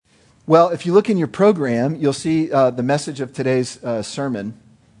Well, if you look in your program, you'll see the message of today's sermon,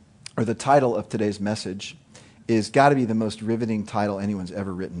 or the title of today's message, is got to be the most riveting title anyone's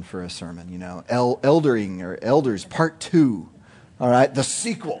ever written for a sermon. You know, Eldering or Elders Part 2. All right, the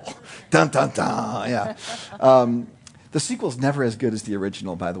sequel. Dun, dun, dun. Yeah. The sequel's never as good as the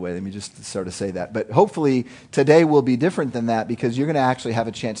original, by the way. Let me just sort of say that. But hopefully today will be different than that, because you're going to actually have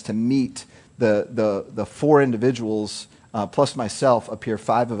a chance to meet the four individuals, plus myself up here,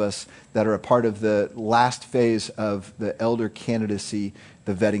 five of us, that are a part of the last phase of the elder candidacy,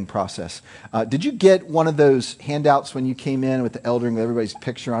 the vetting process. Did you get one of those handouts when you came in with the eldering with everybody's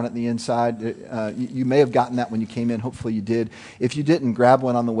picture on it on the inside? You may have gotten that when you came in. Hopefully you did. If you didn't, grab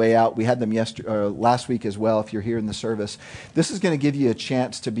one on the way out. We had them last week as well, if you're here in the service. This is going to give you a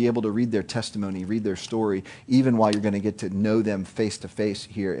chance to be able to read their testimony, read their story, even while you're going to get to know them face to face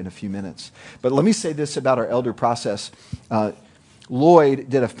here in a few minutes. But let me say this about our elder process. Lloyd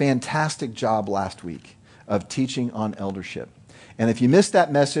did a fantastic job last week of teaching on eldership. And if you missed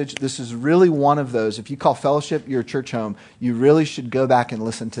that message, this is really one of those. If you call Fellowship your church home, you really should go back and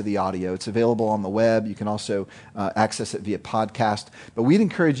listen to the audio. It's available on the web. You can also access it via podcast. But we'd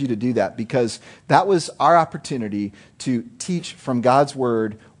encourage you to do that, because that was our opportunity to teach from God's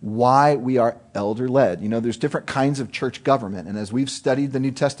Word why we are elder-led. You know, there's different kinds of church government. And as we've studied the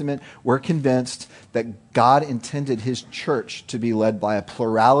New Testament, we're convinced that God intended His church to be led by a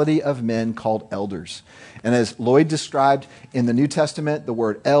plurality of men called elders. And as Lloyd described in the New Testament, the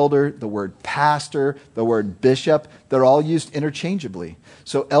word elder, the word pastor, the word bishop, they're all used interchangeably.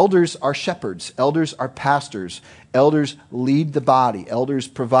 So elders are shepherds. Elders are pastors. Elders lead the body. Elders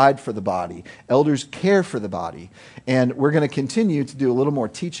provide for the body. Elders care for the body. And we're going to continue to do a little more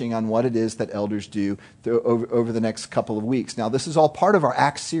teaching on what it is that elders do over the next couple of weeks. Now, this is all part of our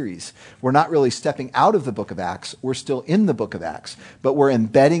Acts series. We're not really stepping out of the book of Acts. We're still in the book of Acts. But we're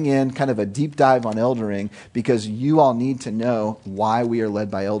embedding in kind of a deep dive on eldering, because you all need to know why we are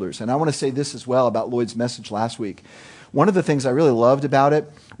led by elders. And I want to say this as well about Lloyd's message last week. One of the things I really loved about it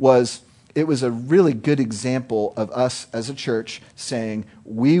was it was a really good example of us as a church saying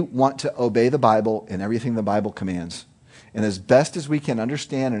we want to obey the Bible and everything the Bible commands. And as best as we can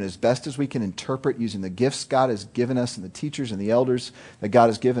understand and as best as we can interpret using the gifts God has given us and the teachers and the elders that God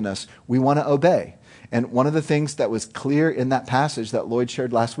has given us, we want to obey. And one of the things that was clear in that passage that Lloyd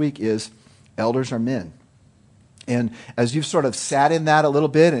shared last week is elders are men. And as you've sort of sat in that a little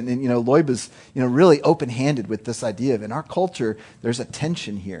bit, and you know, Lloyd was, you know, really open-handed with this idea of in our culture, there's a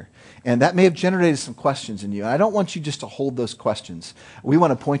tension here. And that may have generated some questions in you. And I don't want you just to hold those questions. We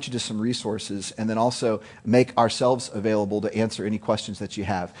want to point you to some resources and then also make ourselves available to answer any questions that you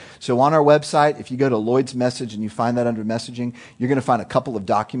have. So on our website, if you go to Lloyd's message and you find that under messaging, you're going to find a couple of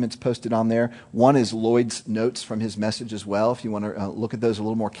documents posted on there. One is Lloyd's notes from his message as well. If you want to look at those a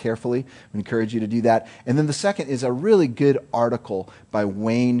little more carefully, we encourage you to do that. And then the second is a really good article by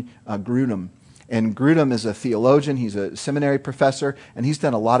Wayne Grudem. And Grudem is a theologian, he's a seminary professor, and he's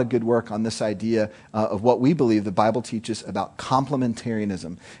done a lot of good work on this idea of what we believe the Bible teaches about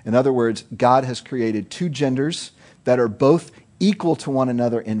complementarianism. In other words, God has created two genders that are both equal to one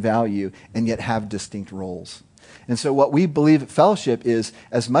another in value and yet have distinct roles. And so what we believe at Fellowship is,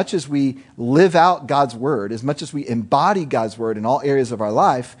 as much as we live out God's Word, as much as we embody God's Word in all areas of our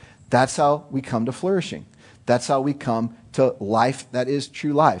life, that's how we come to flourishing. That's how we come to life that is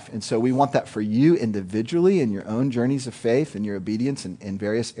true life. And so we want that for you individually in your own journeys of faith and your obedience in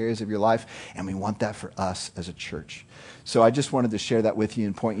various areas of your life. And we want that for us as a church. So I just wanted to share that with you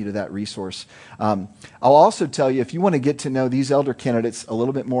and point you to that resource. I'll also tell you, if you want to get to know these elder candidates a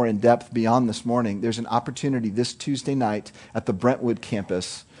little bit more in depth beyond this morning, there's an opportunity this Tuesday night at the Brentwood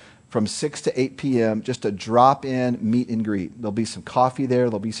campus from 6 to 8 p.m., just a drop-in meet and greet. There'll be some coffee there.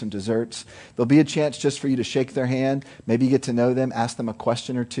 There'll be some desserts. There'll be a chance just for you to shake their hand, maybe get to know them, ask them a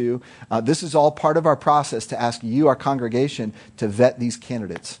question or two. This is all part of our process to ask you, our congregation, to vet these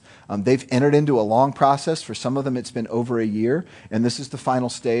candidates. They've entered into a long process. For some of them, it's been over a year, and this is the final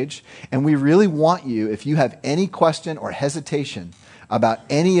stage. And we really want you, if you have any question or hesitation about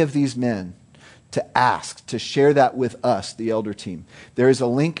any of these men, to ask, to share that with us, the elder team. There is a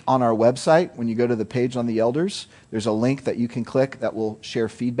link on our website. When you go to the page on the elders, there's a link that you can click that will share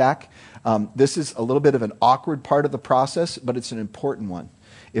feedback. This is a little bit of an awkward part of the process, but it's an important one.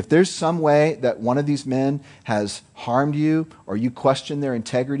 If there's some way that one of these men has harmed you, or you question their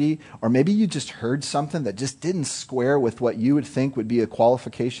integrity, or maybe you just heard something that just didn't square with what you would think would be a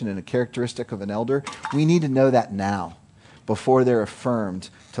qualification and a characteristic of an elder, we need to know that now, before they're affirmed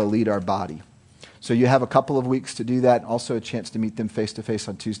to lead our body. So you have a couple of weeks to do that, also a chance to meet them face-to-face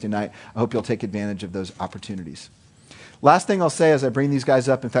on Tuesday night. I hope you'll take advantage of those opportunities. Last thing I'll say as I bring these guys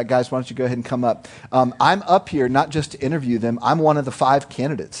up, in fact, guys, why don't you go ahead and come up. I'm up here not just to interview them. I'm one of the 5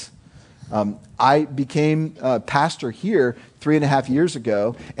 candidates. I became pastor here 3.5 years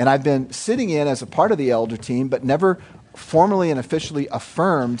ago, and I've been sitting in as a part of the elder team, but never formally and officially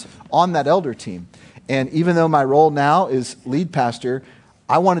affirmed on that elder team. And even though my role now is lead pastor,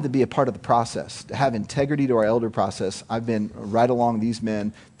 I wanted to be a part of the process, to have integrity to our elder process. I've been right along these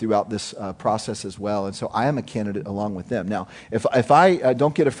men throughout this process as well, and so I am a candidate along with them. Now, if I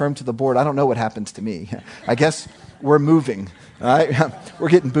don't get affirmed to the board, I don't know what happens to me. I guess we're moving. All right? We're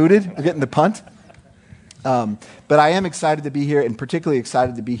getting booted. We're getting the punt. But I am excited to be here, and particularly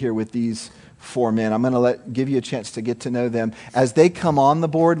excited to be here with these 4 men. I'm going to give you a chance to get to know them. As they come on the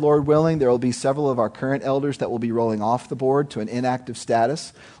board, Lord willing, there will be several of our current elders that will be rolling off the board to an inactive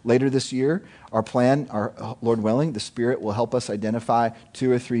status later this year. Our plan, Lord willing, the Spirit will help us identify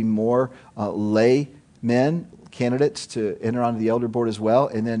 2 or 3 more lay men, candidates to enter onto the elder board as well.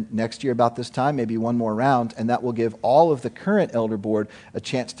 And then next year about this time, maybe one more round, and that will give all of the current elder board a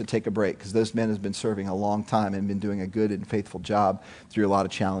chance to take a break, because those men have been serving a long time and been doing a good and faithful job through a lot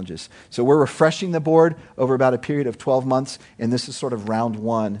of challenges. So we're refreshing the board over about a period of 12 months, and this is sort of round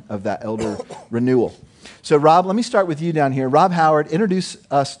 1 of that elder renewal. So Rob, let me start with you down here. Rob Howard, introduce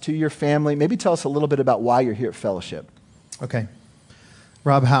us to your family. Maybe tell us a little bit about why you're here at Fellowship. Okay.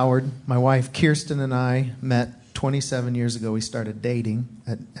 Rob Howard, my wife Kirsten and I met 27 years ago. We started dating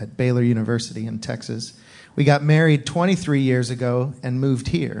at Baylor University in Texas. We got married 23 years ago and moved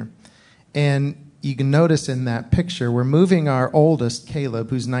here. And you can notice in that picture, we're moving our oldest, Caleb,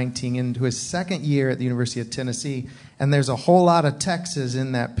 who's 19, into his 2nd year at the University of Tennessee. And there's a whole lot of Texas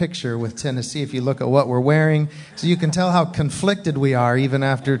in that picture with Tennessee if you look at what we're wearing. So you can tell how conflicted we are even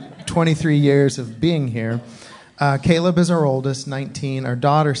after 23 years of being here. Caleb is our oldest, 19. Our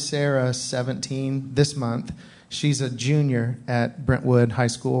daughter, Sarah, 17 this month. She's a junior at Brentwood High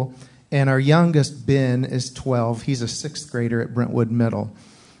School. And our youngest, Ben, is 12. He's a 6th grader at Brentwood Middle.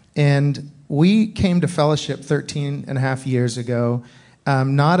 And we came to Fellowship 13 and a half years ago,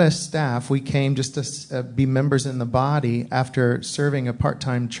 not as staff. We came just to be members in the body after serving a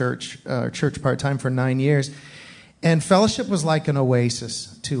part-time church part-time for 9 years. And Fellowship was like an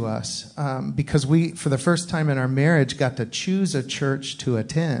oasis to us because we, for the first time in our marriage, got to choose a church to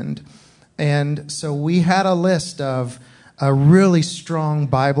attend. And so we had a list of a really strong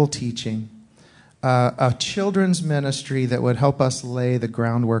Bible teaching, a children's ministry that would help us lay the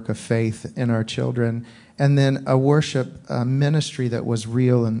groundwork of faith in our children, and then a worship ministry that was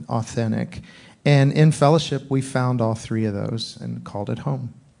real and authentic. And in Fellowship, we found all 3 of those and called it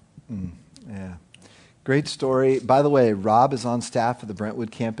home. Yeah. Great story. By the way, Rob is on staff at the Brentwood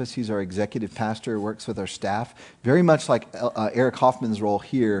campus. He's our executive pastor, works with our staff. Very much like Eric Hoffman's role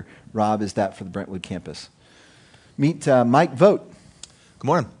here, Rob is that for the Brentwood campus. Meet Mike Vogt. Good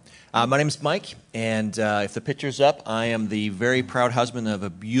morning. My name is Mike, and if the picture's up, I am the very proud husband of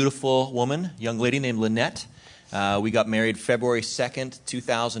a beautiful woman, young lady named Lynette. We got married February 2nd,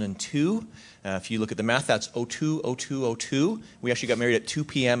 2002. If you look at the math, that's 020202. We actually got married at 2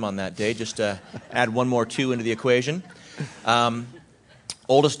 p.m. on that day, just to add one more 2 into the equation.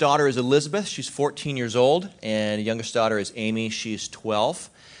 Oldest daughter is Elizabeth. She's 14 years old, and youngest daughter is Amy. She's 12.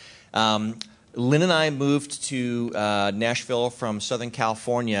 Lynn and I moved to Nashville from Southern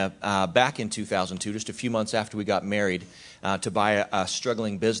California back in 2002, just a few months after we got married, to buy a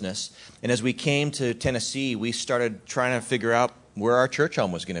struggling business. And as we came to Tennessee, we started trying to figure out where our church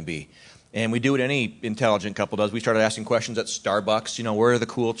home was going to be. And we do what any intelligent couple does. We started asking questions at Starbucks. You know, where are the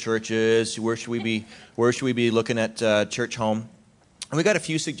cool churches? Where should we be looking at church home? And we got a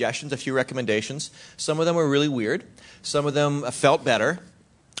few suggestions, a few recommendations. Some of them were really weird. Some of them felt better.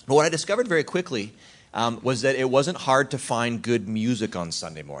 But what I discovered very quickly was that it wasn't hard to find good music on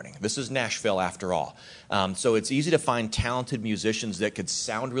Sunday morning. This is Nashville, after all. So it's easy to find talented musicians that could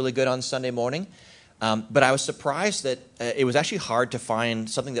sound really good on Sunday morning. But I was surprised that it was actually hard to find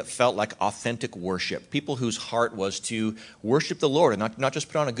something that felt like authentic worship, people whose heart was to worship the Lord and not just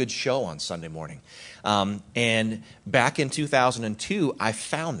put on a good show on Sunday morning. And back in 2002, I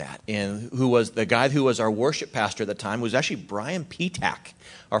found that. And who was the guy who was our worship pastor at the time was actually Brian Petak,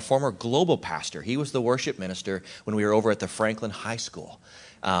 our former global pastor. He was the worship minister when we were over at the Franklin High School.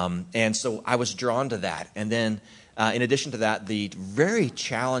 And so I was drawn to that. And then in addition to that, the very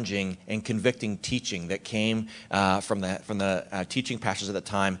challenging and convicting teaching that came from the teaching pastors at the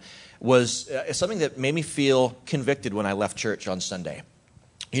time was something that made me feel convicted when I left church on Sunday.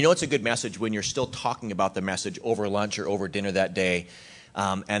 You know, it's a good message when you're still talking about the message over lunch or over dinner that day.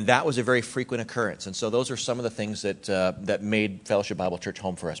 And that was a very frequent occurrence. And so those are some of the things that made Fellowship Bible Church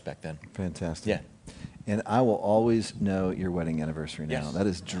home for us back then. Fantastic. Yeah. And I will always know your wedding anniversary now. Yes. That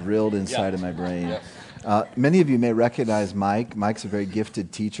is drilled inside of my brain. Yes. Many of you may recognize Mike. Mike's a very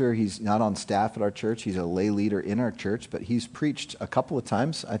gifted teacher. He's not on staff at our church. He's a lay leader in our church, but he's preached a couple of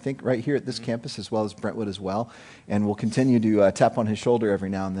times, I think, right here at this campus as well as Brentwood as well. And we'll continue to tap on his shoulder every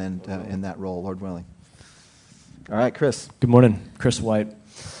now and then in that role, Lord willing. All right, Chris. Good morning. Chris White.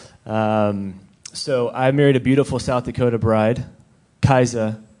 So I married a beautiful South Dakota bride,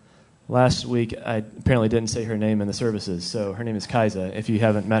 Kaisa. Last week, I apparently didn't say her name in the services, so her name is Kaisa, if you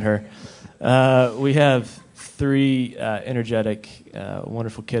haven't met her. We have 3 energetic,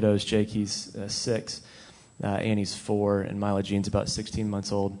 wonderful kiddos. Jake, he's 6, Annie's 4, and Mila Jean's about 16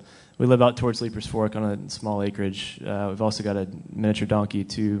 months old. We live out towards Leapers Fork on a small acreage. We've also got a miniature donkey,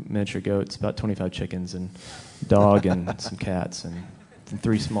 2 miniature goats, about 25 chickens, and a dog, and some cats, and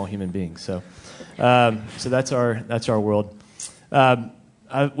 3 small human beings. So that's our world.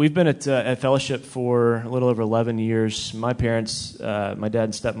 We've been at Fellowship for a little over 11 years. My parents, my dad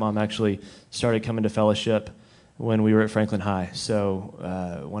and stepmom, actually started coming to Fellowship when we were at Franklin High.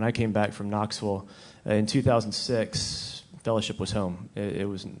 So when I came back from Knoxville in 2006, Fellowship was home. There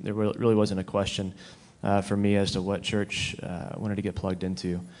really wasn't a question for me as to what church I wanted to get plugged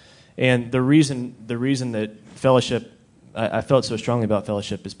into. And the reason that Fellowship, I felt so strongly about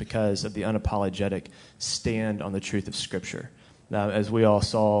Fellowship, is because of the unapologetic stand on the truth of Scripture. Now, as we all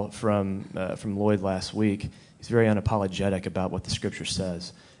saw from Lloyd last week, he's very unapologetic about what the Scripture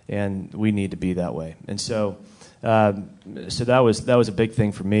says, and we need to be that way. And so that was a big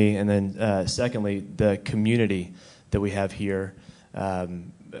thing for me. And then secondly, the community that we have here,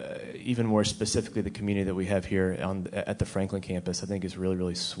 even more specifically, the community that we have here at the Franklin campus, I think is really,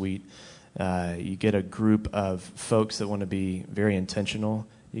 really sweet. You get a group of folks that want to be very intentional.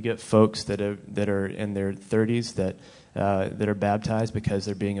 You get folks that are in their 30s that are baptized because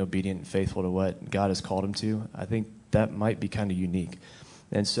they're being obedient and faithful to what God has called them to. I think that might be kind of unique.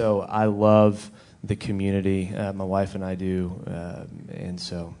 And so I love the community. My wife and I do. And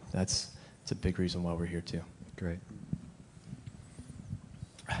so it's a big reason why we're here too. Great.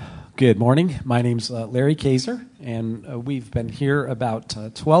 Good morning. My name's Larry Kaiser, and we've been here about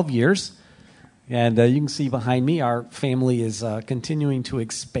 12 years. And you can see behind me, our family is continuing to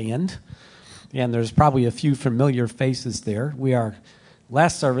expand. And there's probably a few familiar faces there.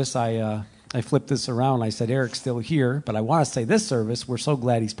 Last service, I flipped this around. I said, Eric's still here, but I want to say this service, we're so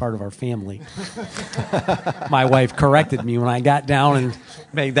glad he's part of our family. My wife corrected me when I got down and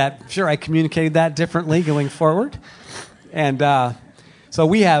made that, sure I communicated that differently going forward. And so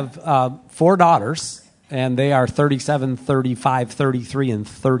we have 4 daughters, and they are 37, 35, 33, and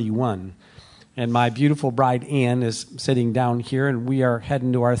 31. And my beautiful bride, Ann, is sitting down here, and we are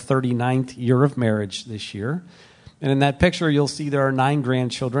heading to our 39th year of marriage this year. And in that picture, you'll see there are 9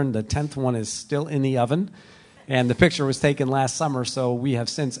 grandchildren. The 10th one is still in the oven. And the picture was taken last summer, so we have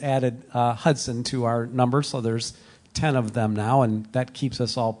since added Hudson to our number, so there's 10 of them now, and that keeps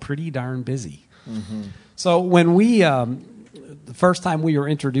us all pretty darn busy. Mm-hmm. So when we, the first time we were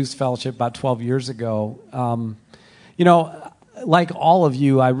introduced to Fellowship about 12 years ago, like all of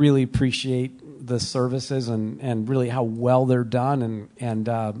you, I really appreciate the services and really how well they're done and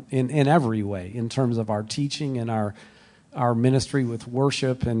in every way, in terms of our teaching and our ministry with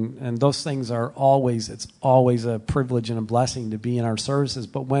worship, and those things it's always a privilege and a blessing to be in our services.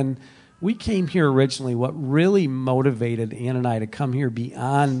 But when we came here originally, what really motivated Ann and I to come here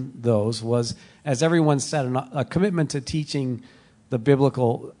beyond those was, as everyone said, a commitment to teaching the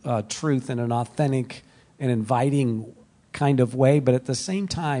biblical truth in an authentic and inviting kind of way, but at the same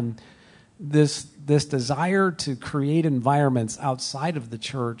time, this desire to create environments outside of the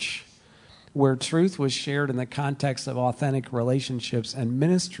church where truth was shared in the context of authentic relationships and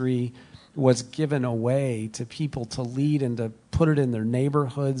ministry was given away to people to lead and to put it in their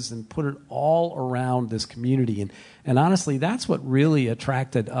neighborhoods and put it all around this community. And honestly, that's what really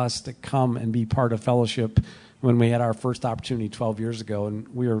attracted us to come and be part of Fellowship when we had our first opportunity 12 years ago. And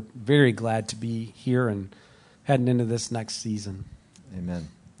we are very glad to be here and heading into this next season. Amen.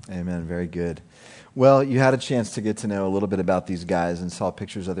 Amen. Very good. Well, you had a chance to get to know a little bit about these guys and saw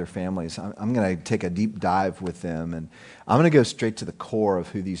pictures of their families. I'm going to take a deep dive with them, and I'm going to go straight to the core of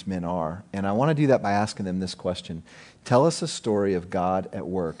who these men are. And I want to do that by asking them this question. Tell us a story of God at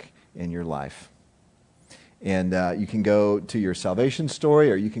work in your life. And you can go to your salvation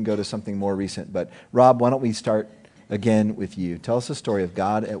story, or you can go to something more recent. But Rob, why don't we start again with you? Tell us a story of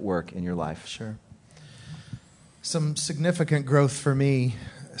God at work in your life. Sure. Some significant growth for me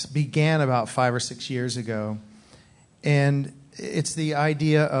began about 5 or 6 years ago. And it's the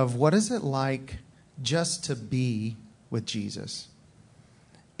idea of, what is it like just to be with Jesus?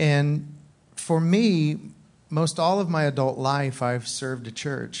 And for me, most all of my adult life, I've served a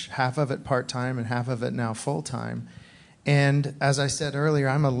church, half of it part-time and half of it now full-time. And as I said earlier,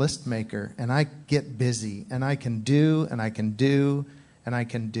 I'm a list maker, and I get busy, and I can do, and I can do, and I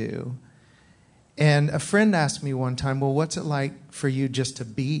can do. And a friend asked me one time, well, what's it like for you just to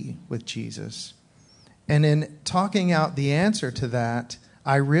be with Jesus? And in talking out the answer to that,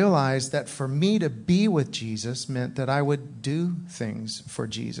 I realized that for me to be with Jesus meant that I would do things for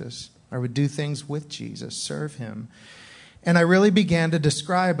Jesus. I would do things with Jesus, serve him. And I really began to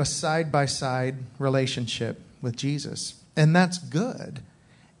describe a side-by-side relationship with Jesus. And that's good.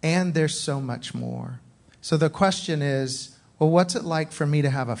 And there's so much more. So the question is, well, what's it like for me to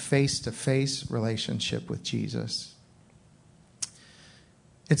have a face-to-face relationship with Jesus?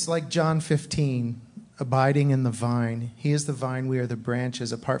 It's like John 15, abiding in the vine. He is the vine, we are the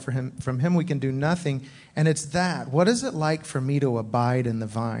branches. Apart from him, we can do nothing. And it's that. What is it like for me to abide in the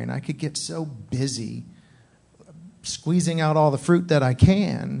vine? I could get so busy squeezing out all the fruit that I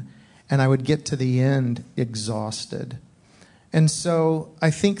can, and I would get to the end exhausted. And so I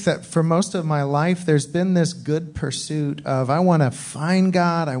think that for most of my life, there's been this good pursuit of I want to find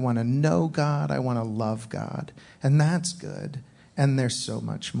God, I want to know God, I want to love God. And that's good. And there's so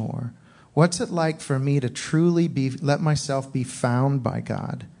much more. What's it like for me to truly let myself be found by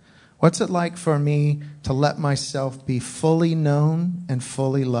God? What's it like for me to let myself be fully known and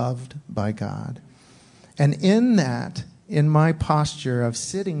fully loved by God? And in that, in my posture of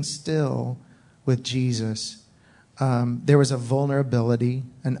sitting still with Jesus, there was a vulnerability,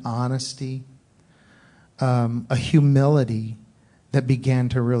 an honesty, a humility that began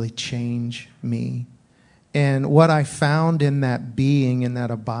to really change me. And what I found in that being, in that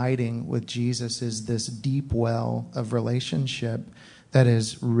abiding with Jesus, is this deep well of relationship that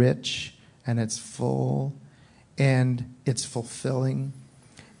is rich and it's full and it's fulfilling.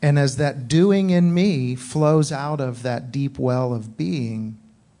 And as that doing in me flows out of that deep well of being,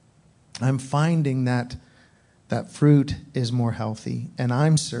 I'm finding that that fruit is more healthy, and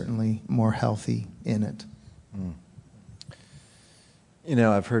I'm certainly more healthy in it. You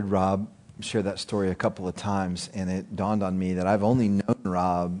know, I've heard Rob share that story a couple of times, and it dawned on me that I've only known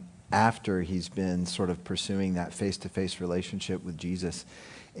Rob after he's been sort of pursuing that face-to-face relationship with Jesus.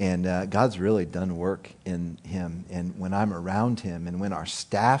 And God's really done work in him. And when I'm around him and when our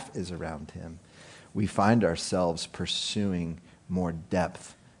staff is around him, we find ourselves pursuing more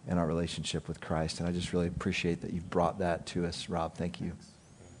depth in our relationship with Christ. And I just really appreciate that you've brought that to us, Rob. Thank you.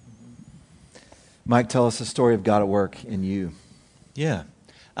 Mike, tell us the story of God at work in you. Yeah.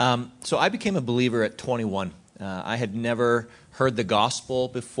 So I became a believer at 21. I had never heard the gospel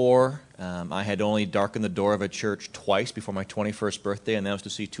before. I had only darkened the door of a church twice before my 21st birthday, and that was to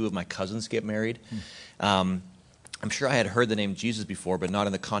see two of my cousins get married. I'm sure I had heard the name Jesus before, but not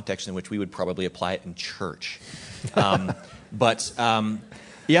in the context in which we would probably apply it in church.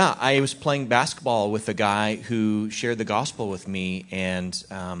 Yeah, I was playing basketball with a guy who shared the gospel with me, and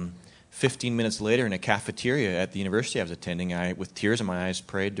 15 minutes later in a cafeteria at the university I was attending, I, with tears in my eyes,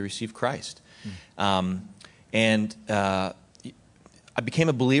 prayed to receive Christ. I became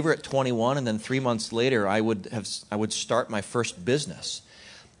a believer at 21, and then 3 months later, I would start my first business.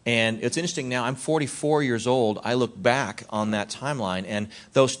 And it's interesting now, I'm 44 years old. I look back on that timeline, and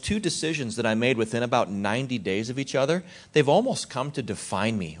those two decisions that I made within about 90 days of each other, they've almost come to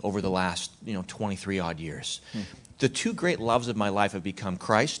define me over the last 23 odd years. The two great loves of my life have become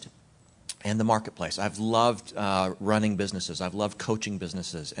Christ and the marketplace. I've loved running businesses. I've loved coaching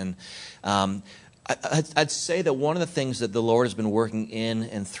businesses. And I'd say that one of the things that the Lord has been working in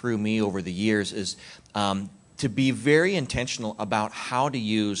and through me over the years is to be very intentional about how to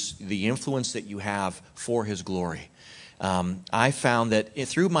use the influence that you have for His glory. I found that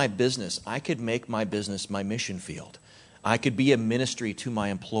through my business, I could make my business my mission field. I could be a ministry to my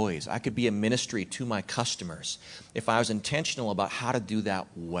employees. I could be a ministry to my customers if I was intentional about how to do that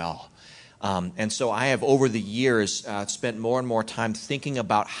well. And so I have, over the years, spent more and more time thinking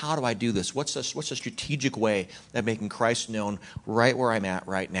about how do I do this? What's a strategic way of making Christ known right where I'm at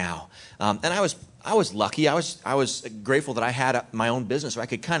right now? And I was lucky. I was grateful that I had my own business where I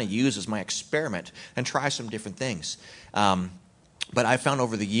could kind of use as my experiment and try some different things. But I found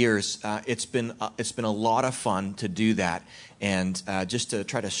over the years it's been a lot of fun to do that, and just to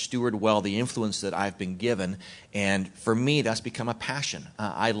try to steward well the influence that I've been given. And for me, that's become a passion.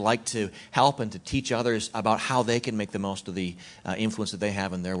 I like to help and to teach others about how they can make the most of the influence that they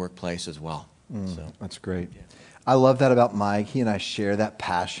have in their workplace as well. So That's great. Yeah. I love that about Mike. He and I share that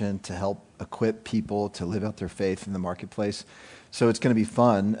passion to help equip people to live out their faith in the marketplace. So it's going to be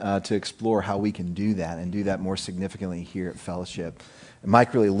fun to explore how we can do that and do that more significantly here at Fellowship. And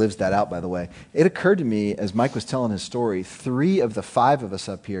Mike really lives that out, by the way. It occurred to me, as Mike was telling his story, 3 of the 5 of us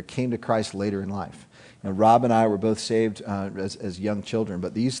up here came to Christ later in life. Rob and I were both saved as young children,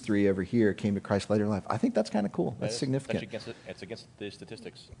 but these 3 over here came to Christ later in life. I think that's kind of cool. That's significant. It's against the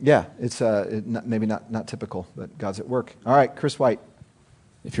statistics. Yeah, it's maybe not typical, but God's at work. All right, Chris White.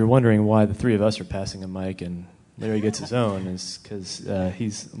 If you're wondering why the 3 of us are passing a mic and Larry gets his own, is because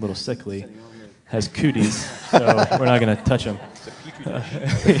he's a little sickly, has cooties, so we're not going to touch him.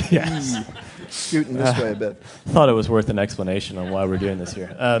 Yes. Scooting this way a bit. Thought it was worth an explanation on why we're doing this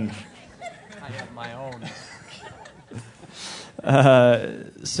here. I have my own.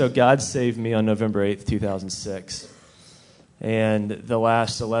 So God saved me on November 8th, 2006. And the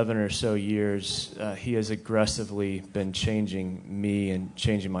last 11 or so years, he has aggressively been changing me and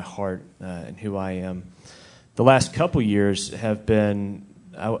changing my heart and who I am. The last couple years have been,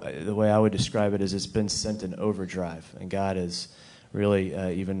 the way I would describe it is it's been sent in overdrive. And God is really,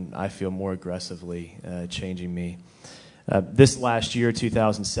 even I feel, more aggressively changing me. This last year,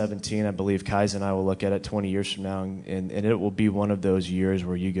 2017, I believe Kaiser and I will look at it 20 years from now, and it will be one of those years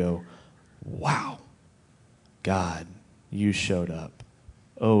where you go, wow, God, you showed up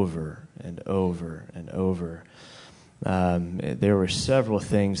over and over and over. There were several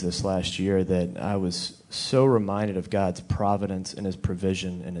things this last year that I was so reminded of God's providence and his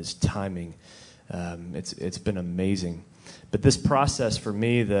provision and his timing. It's been amazing. But this process for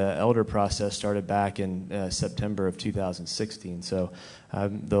me, the elder process, started back in September of 2016. So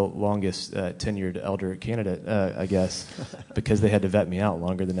I'm the longest tenured elder candidate, I guess, because they had to vet me out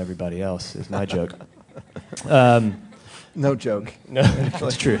longer than everybody else, is my joke. No joke. No,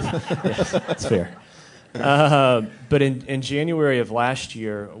 it's true. Yes, it's fair. But in January of last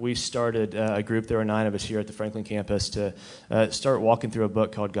year, we started a group. There were 9 of us here at the Franklin campus to start walking through a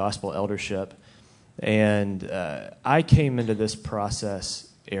book called Gospel Eldership. And I came into this process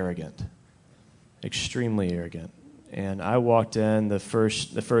arrogant, extremely arrogant. And I walked in the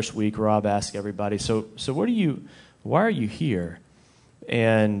first week. Rob asked everybody, "So why are you here?"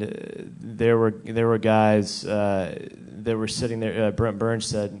 And there were guys that were sitting there. Brent Burns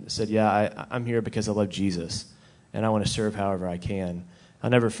said, "Yeah, I'm here because I love Jesus, and I want to serve however I can."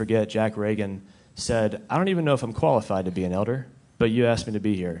 I'll never forget. Jack Reagan said, "I don't even know if I'm qualified to be an elder, but you asked me to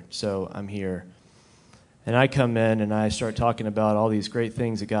be here, so I'm here." And I come in and I start talking about all these great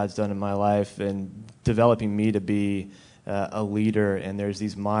things that God's done in my life and developing me to be a leader. And there's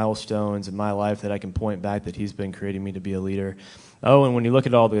these milestones in my life that I can point back that he's been creating me to be a leader. Oh, and when you look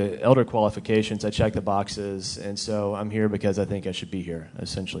at all the elder qualifications, I check the boxes. And so I'm here because I think I should be here,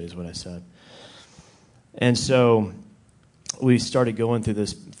 essentially is what I said. And so we started going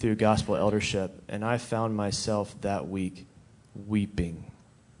through gospel eldership. And I found myself that week weeping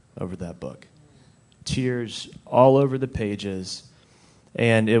over that book. Tears all over the pages,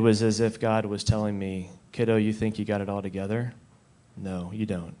 and it was as if God was telling me, "Kiddo, you think you got it all together? No, you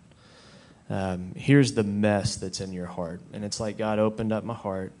don't. Here's the mess that's in your heart." And it's like God opened up my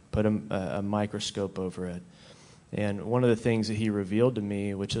heart, put a microscope over it. And one of the things that he revealed to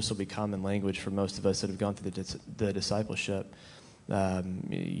me, which this will be common language for most of us that have gone through the discipleship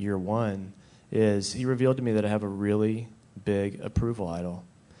year 1, is he revealed to me that I have a really big approval idol.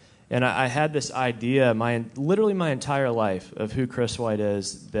 And I had this idea, literally my entire life, of who Chris White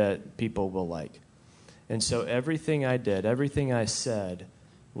is that people will like. And so everything I did, everything I said,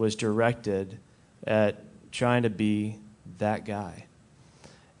 was directed at trying to be that guy.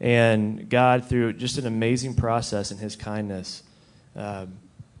 And God, through just an amazing process in his kindness,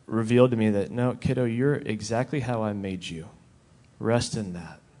 revealed to me that, no, kiddo, you're exactly how I made you. Rest in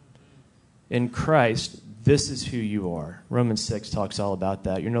that. In Christ, this is who you are. Romans 6 talks all about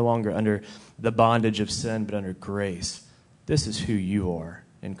that. You're no longer under the bondage of sin, but under grace. This is who you are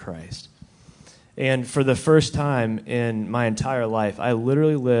in Christ. And for the first time in my entire life, I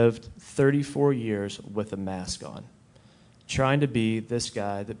literally lived 34 years with a mask on, trying to be this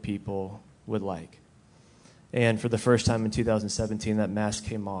guy that people would like. And for the first time in 2017, that mask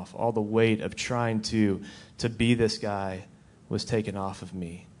came off. All the weight of trying to be this guy was taken off of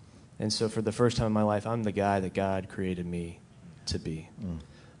me. And so for the first time in my life, I'm the guy that God created me to be.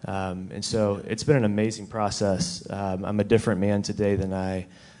 And so it's been an amazing process. I'm a different man today than I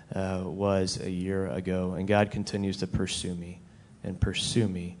was a year ago. And God continues to pursue me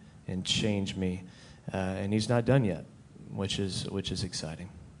and change me. And he's not done yet, which is exciting.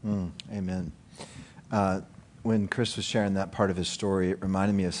 Amen. When Chris was sharing that part of his story, it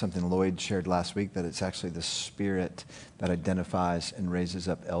reminded me of something Lloyd shared last week, that it's actually the Spirit that identifies and raises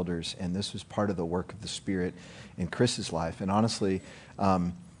up elders. And this was part of the work of the Spirit in Chris's life. And honestly,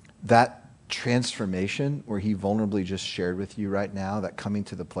 that transformation where he vulnerably just shared with you right now, that coming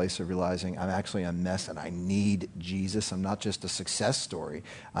to the place of realizing I'm actually a mess and I need Jesus. I'm not just a success story.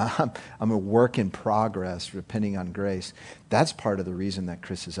 I'm a work in progress, depending on grace. That's part of the reason that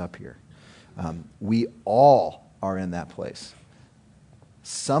Chris is up here. We all are in that place.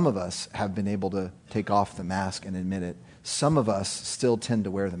 Some of us have been able to take off the mask and admit it. Some of us still tend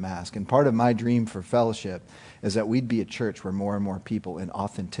to wear the mask. And part of my dream for fellowship is that we'd be a church where more and more people in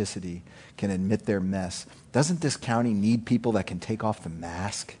authenticity can admit their mess. Doesn't this county need people that can take off the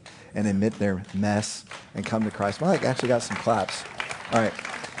mask and admit their mess and come to Christ? Well, I actually got some claps. All right.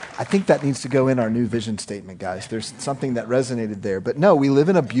 I think that needs to go in our new vision statement, guys. There's something that resonated there. But no, we live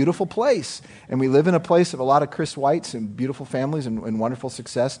in a beautiful place. And we live in a place of a lot of Chris Whites and beautiful families and wonderful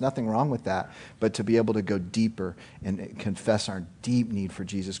success. Nothing wrong with that. But to be able to go deeper and confess our deep need for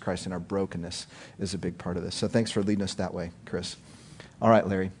Jesus Christ and our brokenness is a big part of this. So thanks for leading us that way, Chris. All right,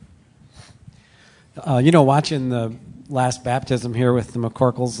 Larry. Watching the last baptism here with the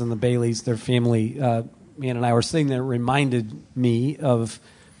McCorkles and the Baileys, their family, man and I were sitting there, reminded me of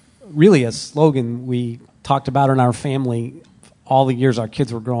really a slogan we talked about in our family all the years our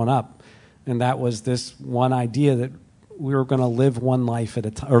kids were growing up. And that was this one idea that we were going to live one life at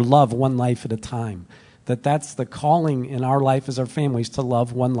a time, or love one life at a time. That's the calling in our life as our families, to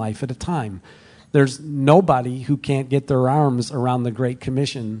love one life at a time. There's nobody who can't get their arms around the Great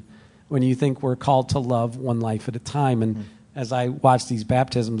Commission when you think we're called to love one life at a time. And as I watched these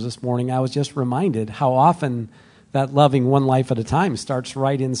baptisms this morning, I was just reminded how often that loving one life at a time starts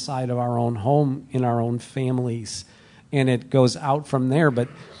right inside of our own home, in our own families, and it goes out from there. But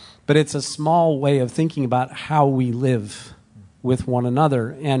it's a small way of thinking about how we live with one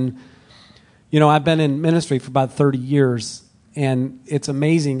another. And, I've been in ministry for about 30 years, and it's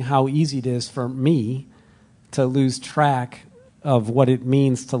amazing how easy it is for me to lose track of what it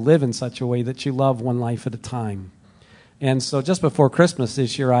means to live in such a way that you love one life at a time. And so just before Christmas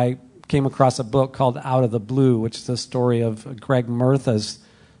this year, I came across a book called Out of the Blue, which is the story of Greg Murtha's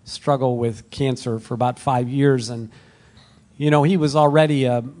struggle with cancer for about 5 years. And, he was already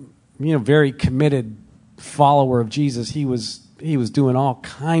a, very committed follower of Jesus. He was doing all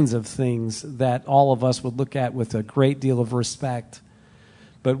kinds of things that all of us would look at with a great deal of respect.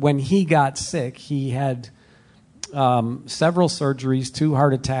 But when he got sick, he had several surgeries, 2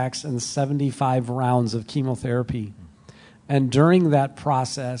 heart attacks, and 75 rounds of chemotherapy. And during that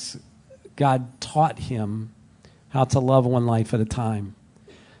process, God taught him how to love one life at a time.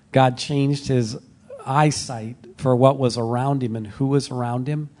 God changed his eyesight for what was around him and who was around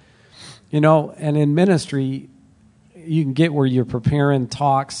him. And in ministry, you can get where you're preparing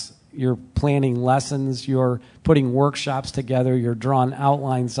talks, you're planning lessons, you're putting workshops together, you're drawing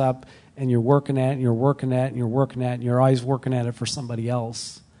outlines up, and you're working at it, and you're working at it, and you're working at it, and you're always working at it for somebody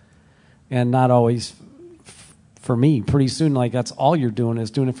else. And not always for me. Pretty soon, that's all you're doing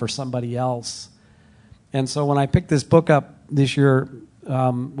is doing it for somebody else. And so when I picked this book up this year,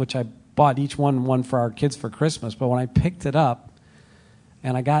 which I bought each one for our kids for Christmas, but when I picked it up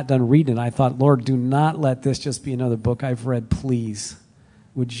and I got done reading it, I thought, Lord, do not let this just be another book I've read, please.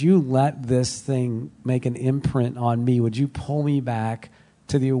 Would you let this thing make an imprint on me? Would you pull me back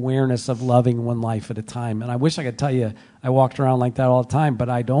to the awareness of loving one life at a time? And I wish I could tell you I walked around like that all the time, but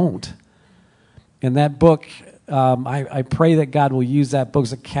I don't. And that book, I pray that God will use that book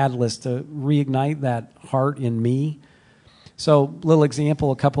as a catalyst to reignite that heart in me. So, little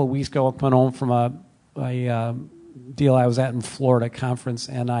example, a couple of weeks ago, I went home from a deal I was at in Florida, conference,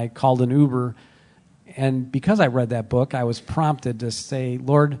 and I called an Uber. And because I read that book, I was prompted to say,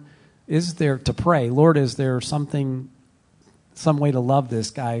 Lord, is there something, some way to love this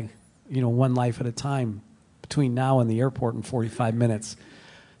guy, one life at a time between now and the airport in 45 minutes?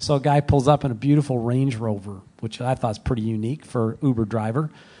 So a guy pulls up in a beautiful Range Rover, which I thought is pretty unique for Uber driver.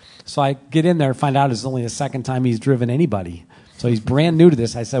 So I get in there and find out it's only the second time he's driven anybody. So he's brand new to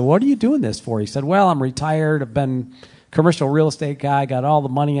this. I said, what are you doing this for? He said, well, I'm retired. I've been a commercial real estate guy, got all the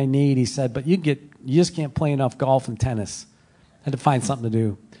money I need. He said, but you just can't play enough golf and tennis. I had to find something to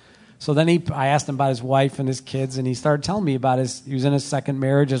do. So then I asked him about his wife and his kids, and he started telling me about he was in his second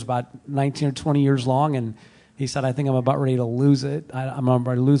marriage. It was about 19 or 20 years long, and he said, I think I'm about ready to lose it. I'm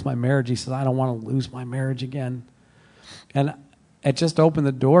about to lose my marriage. He said, I don't want to lose my marriage again. And it just opened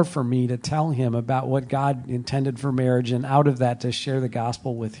the door for me to tell him about what God intended for marriage, and out of that to share the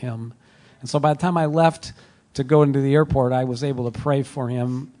gospel with him. And so by the time I left to go into the airport, I was able to pray for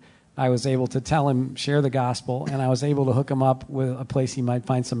him. I was able to tell him, share the gospel, and I was able to hook him up with a place he might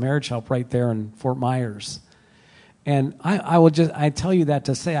find some marriage help right there in Fort Myers. And I tell you that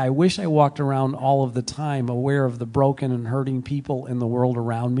to say, I wish I walked around all of the time aware of the broken and hurting people in the world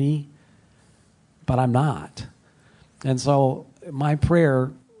around me, but I'm not. And so my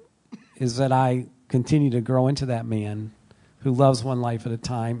prayer is that I continue to grow into that man who loves one life at a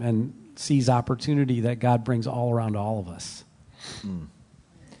time and sees opportunity that God brings all around all of us.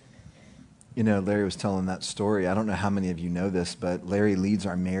 You know, Larry was telling that story. I don't know how many of you know this, but Larry leads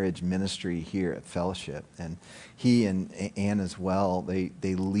our marriage ministry here at Fellowship. And he and Ann as well, they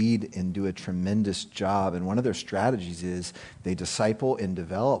lead and do a tremendous job. And one of their strategies is they disciple and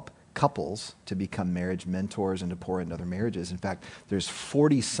develop couples to become marriage mentors and to pour into other marriages. In fact, there's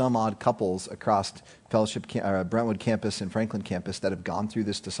 40 some odd couples across Fellowship, Brentwood campus and Franklin campus that have gone through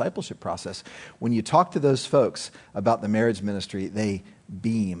this discipleship process. When you talk to those folks about the marriage ministry, they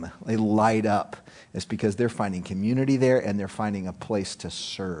beam, they light up. It's because they're finding community there and they're finding a place to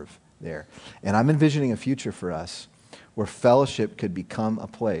serve there. And I'm envisioning a future for us where Fellowship could become a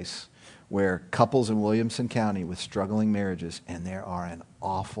place where couples in Williamson County with struggling marriages, and there are an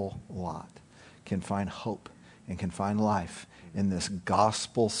awful lot, can find hope and can find life in this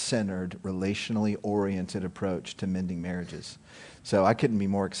gospel-centered, relationally oriented approach to mending marriages. So I couldn't be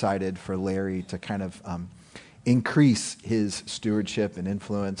more excited for Larry to kind of increase his stewardship and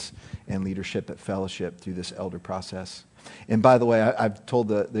influence and leadership at Fellowship through this elder process. And by the way, I've told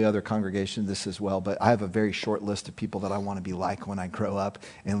the other congregation this as well, but I have a very short list of people that I want to be like when I grow up,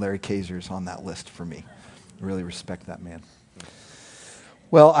 and Larry Kaiser is on that list for me. I really respect that man.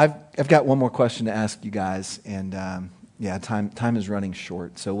 Well, I've got one more question to ask you guys, and time is running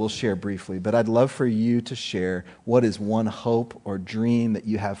short, so we'll share briefly. But I'd love for you to share what is one hope or dream that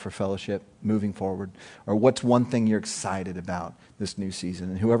you have for Fellowship moving forward, or what's one thing you're excited about this new season.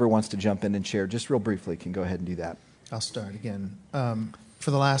 And whoever wants to jump in and share just real briefly can go ahead and do that. I'll start again. For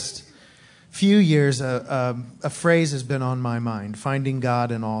the last few years, a phrase has been on my mind, finding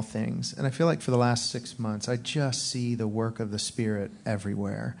God in all things. And I feel like for the last 6 months, I just see the work of the Spirit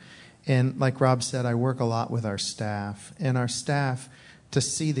everywhere. And like Rob said, I work a lot with our staff. And our staff, to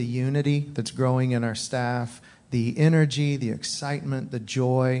see the unity that's growing in our staff, the energy, the excitement, the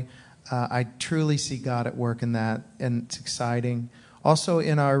joy, I truly see God at work in that, and it's exciting. Also,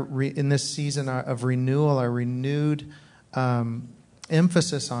 in this season of renewal, our renewed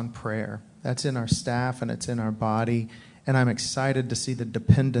emphasis on prayer. That's in our staff and it's in our body. And I'm excited to see the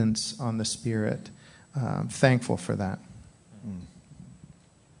dependence on the Spirit. Thankful for that.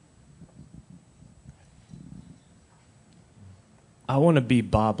 I want to be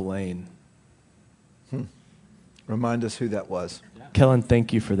Bob Lane. Remind us who that was. Kellen,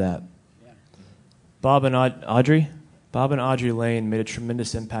 thank you for that. Bob and Audrey Lane made a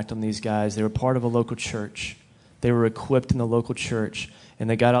tremendous impact on these guys. They were part of a local church. They were equipped in the local church, and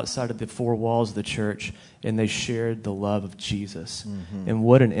they got outside of the four walls of the church, and they shared the love of Jesus. Mm-hmm. And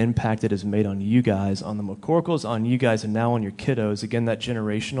what an impact it has made on you guys, on the McCorkles, on you guys, and now on your kiddos. Again, that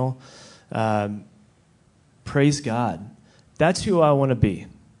generational. Praise God. That's who I want to be.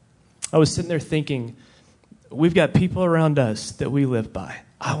 I was sitting there thinking, we've got people around us that we live by.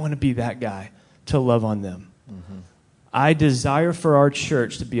 I want to be that guy to love on them. Mm-hmm. I desire for our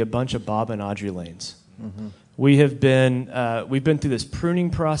church to be a bunch of Bob and Audrey Lanes. Mm-hmm. We've been through this pruning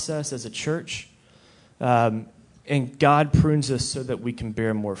process as a church, and God prunes us so that we can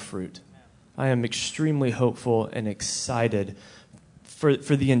bear more fruit. I am extremely hopeful and excited for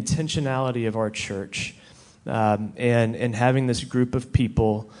the intentionality of our church, and having this group of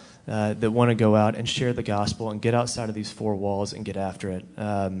people that want to go out and share the gospel and get outside of these four walls and get after it.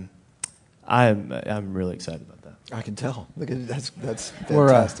 I'm really excited about that. I can tell. That's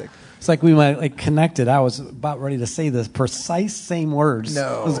fantastic. It's like we might connected. I was about ready to say the precise same words.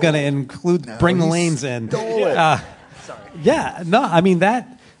 No, I was going to include bring the lanes in. Stole it. Sorry. Yeah. No. I mean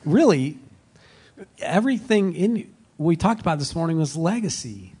that really everything in we talked about this morning was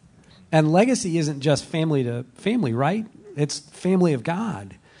legacy, and legacy isn't just family to family, right? It's family of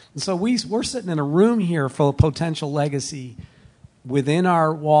God. And so we're sitting in a room here full of potential legacy within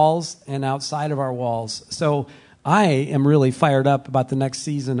our walls and outside of our walls. So I am really fired up about the next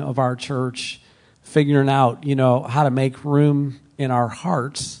season of our church, figuring out, how to make room in our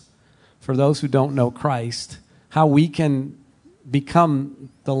hearts for those who don't know Christ, how we can become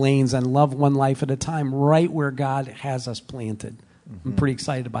the lanes and love one life at a time right where God has us planted. Mm-hmm. I'm pretty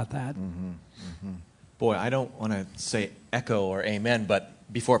excited about that. Mm-hmm. Mm-hmm. Boy, I don't want to say echo or amen, but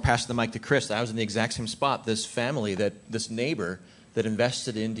before I passed the mic to Chris, I was in the exact same spot. This neighbor that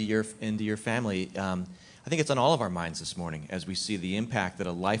invested into your family. I think it's on all of our minds this morning as we see the impact that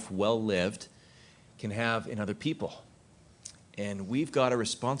a life well lived can have in other people. And we've got a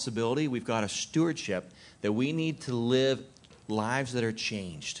responsibility, we've got a stewardship that we need to live lives that are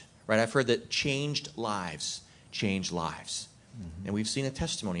changed. Right? I've heard that changed lives change lives. Mm-hmm. And we've seen a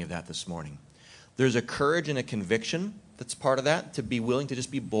testimony of that this morning. There's a courage and a conviction that's part of that, to be willing to just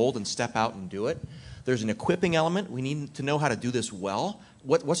be bold and step out and do it. There's an equipping element. We need to know how to do this well.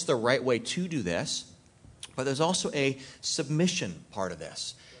 What's the right way to do this? But there's also a submission part of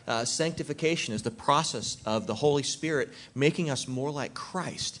this. Sanctification is the process of the Holy Spirit making us more like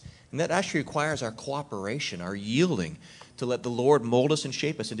Christ. And that actually requires our cooperation, our yielding, to let the Lord mold us and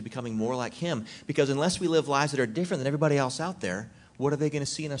shape us into becoming more like Him. Because unless we live lives that are different than everybody else out there, what are they going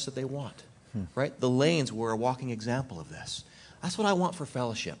to see in us that they want? Right? The Lanes were a walking example of this. That's what I want for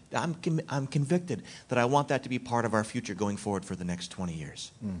fellowship. I'm convicted that I want that to be part of our future going forward for the next 20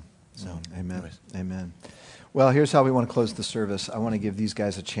 years. Amen. Anyways. Amen. Well, here's how we want to close the service. I want to give these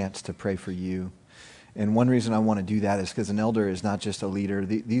guys a chance to pray for you. And one reason I want to do that is because an elder is not just a leader.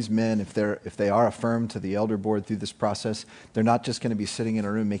 These men, if they are affirmed to the elder board through this process, they're not just going to be sitting in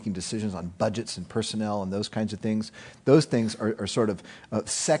a room making decisions on budgets and personnel and those kinds of things. Those things are sort of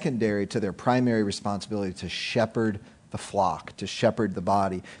secondary to their primary responsibility to shepherd the flock, to shepherd the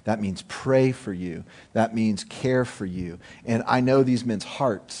body. That means pray for you. That means care for you. And I know these men's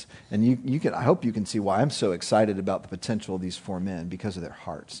hearts, and I hope you can see why I'm so excited about the potential of these 4 men, because of their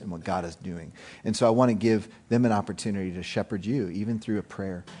hearts and what God is doing. And so I want to give them an opportunity to shepherd you, even through a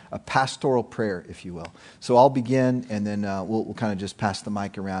prayer, a pastoral prayer, if you will. So I'll begin, and then we'll kind of just pass the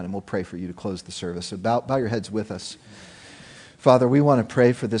mic around, and we'll pray for you to close the service. So bow your heads with us. Father, we want to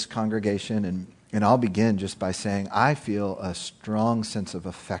pray for this congregation, and I'll begin just by saying I feel a strong sense of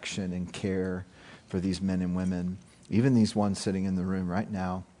affection and care for these men and women, even these ones sitting in the room right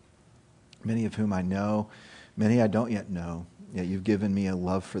now, many of whom I know, many I don't yet know, yet you've given me a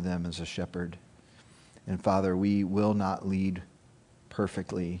love for them as a shepherd. And Father, we will not lead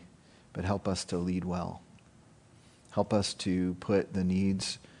perfectly, but help us to lead well. Help us to put the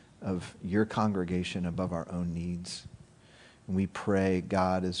needs of your congregation above our own needs. And we pray,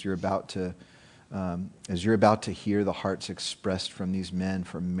 God, as you're about to hear the hearts expressed from these men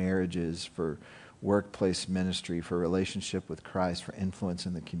for marriages, for workplace ministry, for relationship with Christ, for influence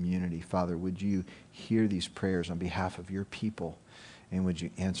in the community, Father, would you hear these prayers on behalf of your people, and would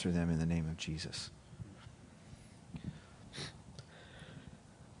you answer them in the name of Jesus?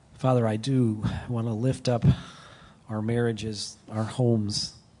 Father, I do want to lift up our marriages, our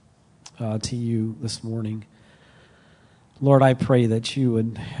homes to you this morning. Lord, I pray that you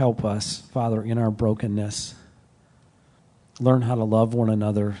would help us, Father, in our brokenness, learn how to love one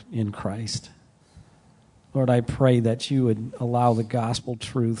another in Christ. Lord, I pray that you would allow the gospel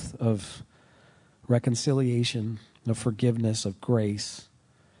truth of reconciliation, of forgiveness, of grace,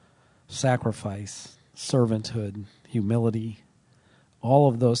 sacrifice, servanthood, humility, all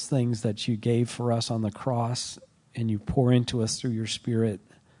of those things that you gave for us on the cross and you pour into us through your Spirit.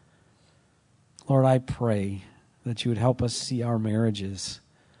 Lord, I pray that you would help us see our marriages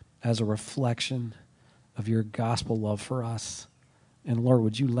as a reflection of your gospel love for us. And Lord,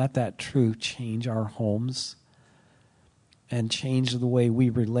 would you let that truth change our homes and change the way we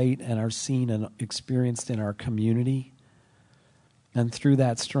relate and are seen and experienced in our community. And through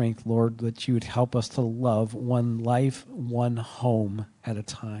that strength, Lord, that you would help us to love one life, one home at a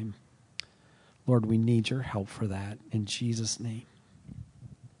time. Lord, we need your help for that. In Jesus' name.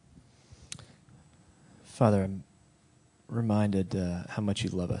 Father, I'm reminded how much you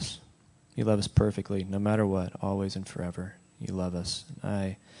love us. You love us perfectly, no matter what, always and forever. You love us.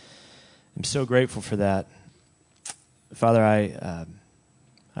 I am so grateful for that. Father, I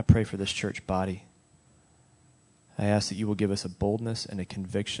pray for this church body. I ask that you will give us a boldness and a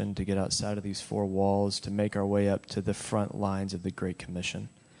conviction to get outside of these 4 walls, to make our way up to the front lines of the Great Commission,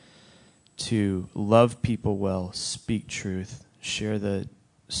 to love people well, speak truth, share the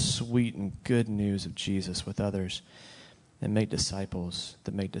sweet and good news of Jesus with others, and make disciples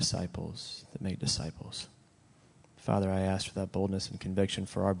that make disciples that make disciples. Father, I ask for that boldness and conviction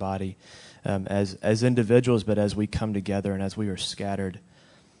for our body as individuals, but as we come together and as we are scattered,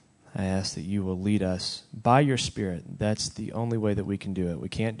 I ask that you will lead us by your Spirit. That's the only way that we can do it. We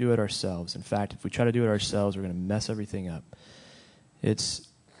can't do it ourselves. In fact, if we try to do it ourselves, we're going to mess everything up. It's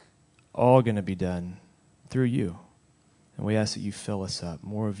all going to be done through you. And we ask that you fill us up.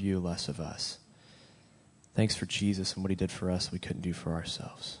 More of you, less of us. Thanks for Jesus and what he did for us we couldn't do for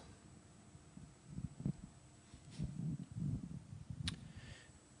ourselves.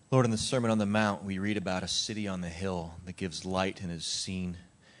 Lord, in the Sermon on the Mount, we read about a city on the hill that gives light and is seen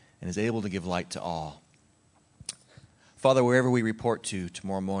and is able to give light to all. Father, wherever we report to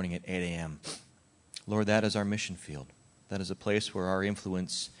tomorrow morning at 8 a.m., Lord, that is our mission field. That is a place where our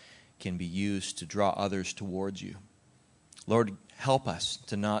influence can be used to draw others towards you. Lord, help us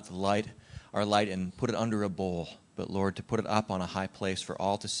to not light our light and put it under a bowl, but Lord, to put it up on a high place for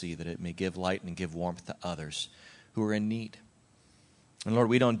all to see, that it may give light and give warmth to others who are in need. And Lord,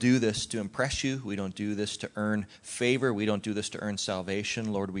 we don't do this to impress you. We don't do this to earn favor. We don't do this to earn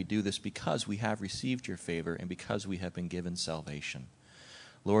salvation. Lord, we do this because we have received your favor and because we have been given salvation.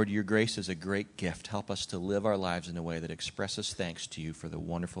 Lord, your grace is a great gift. Help us to live our lives in a way that expresses thanks to you for the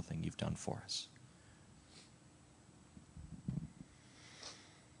wonderful thing you've done for us.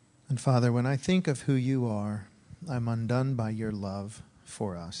 And Father, when I think of who you are, I'm undone by your love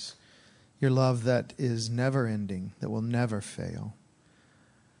for us. Your love that is never ending, that will never fail.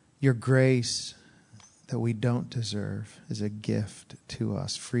 Your grace that we don't deserve is a gift to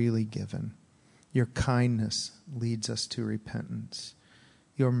us, freely given. Your kindness leads us to repentance.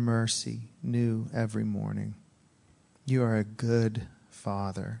 Your mercy new every morning. You are a good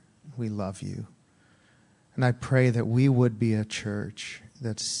Father. We love you. And I pray that we would be a church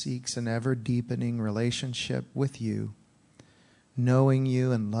that seeks an ever-deepening relationship with you, knowing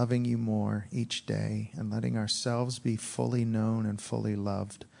you and loving you more each day, and letting ourselves be fully known and fully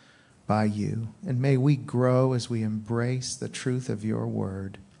loved by you. And may we grow as we embrace the truth of your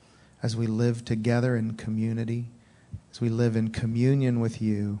word, as we live together in community, as we live in communion with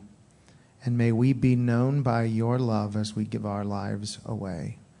you. And may we be known by your love as we give our lives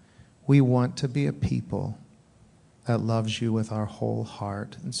away. We want to be a people that loves you with our whole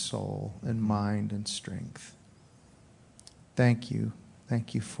heart and soul and mind and strength. Thank you.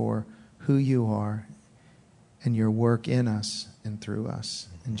 Thank you for who you are and your work in us and through us.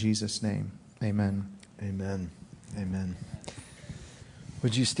 In Jesus' name, amen. Amen. Amen.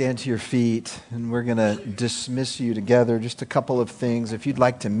 Would you stand to your feet, and we're going to dismiss you together. Just a couple of things. If you'd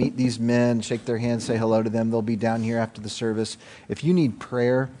like to meet these men, shake their hands, say hello to them. They'll be down here after the service. If you need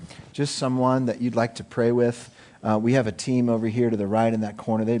prayer, just someone that you'd like to pray with, we have a team over here to the right in that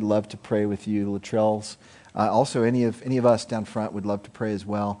corner. They'd love to pray with you, Luttrells. Also, any of us down front would love to pray as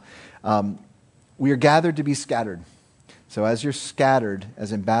well. We are gathered to be scattered. So as you're scattered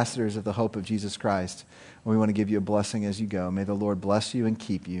as ambassadors of the hope of Jesus Christ, we want to give you a blessing as you go. May the Lord bless you and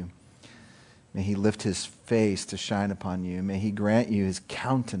keep you. May he lift his face to shine upon you. May he grant you his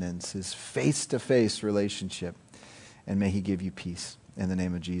countenance, his face-to-face relationship. And may he give you peace. In the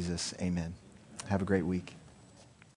name of Jesus, amen. Have a great week.